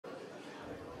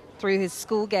Through his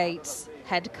school gates,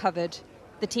 head covered,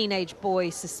 the teenage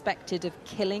boy suspected of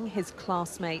killing his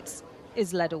classmates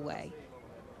is led away.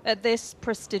 At this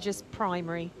prestigious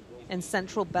primary in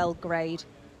central Belgrade,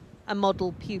 a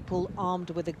model pupil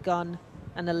armed with a gun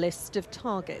and a list of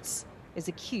targets is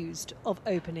accused of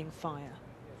opening fire.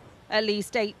 At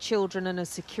least 8 children and a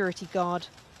security guard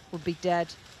would be dead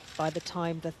by the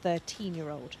time the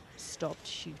 13-year-old stopped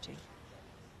shooting.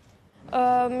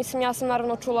 I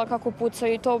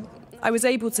was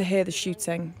able to hear the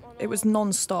shooting. It was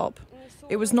non-stop.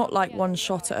 It was not like one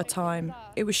shot at a time.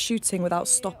 It was shooting without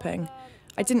stopping.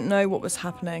 I didn't know what was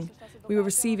happening. We were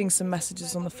receiving some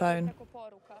messages on the phone.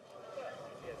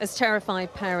 As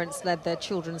terrified parents led their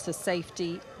children to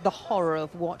safety, the horror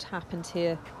of what happened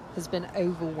here has been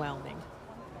overwhelming.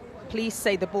 Police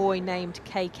say the boy named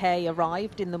KK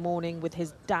arrived in the morning with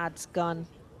his dad's gun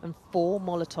and 4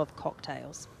 Molotov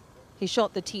cocktails. He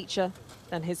shot the teacher,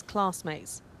 then his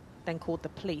classmates, then called the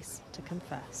police to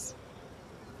confess.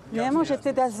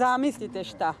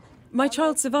 My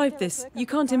child survived this. You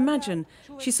can't imagine.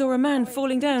 She saw a man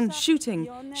falling down, shooting.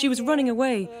 She was running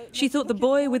away. She thought the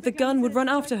boy with the gun would run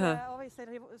after her.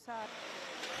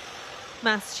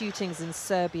 Mass shootings in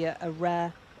Serbia are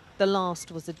rare. The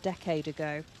last was a decade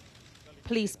ago.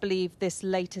 Police believe this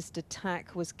latest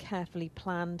attack was carefully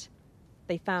planned.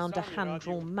 They found a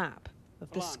hand-drawn map of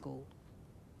the school.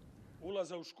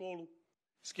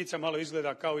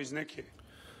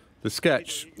 The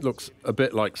sketch looks a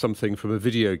bit like something from a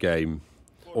video game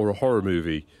or a horror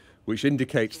movie, which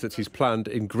indicates that he's planned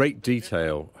in great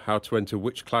detail how to enter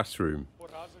which classroom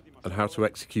and how to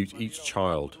execute each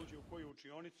child.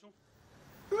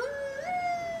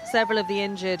 Several of the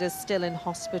injured are still in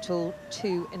hospital,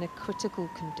 2 in a critical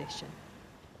condition.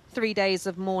 3 days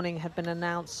of mourning have been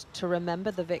announced to remember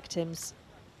the victims.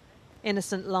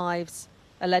 Innocent lives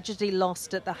allegedly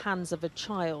lost at the hands of a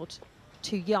child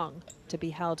too young to be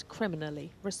held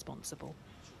criminally responsible.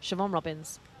 Siobhan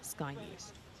Robbins, Sky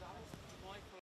News.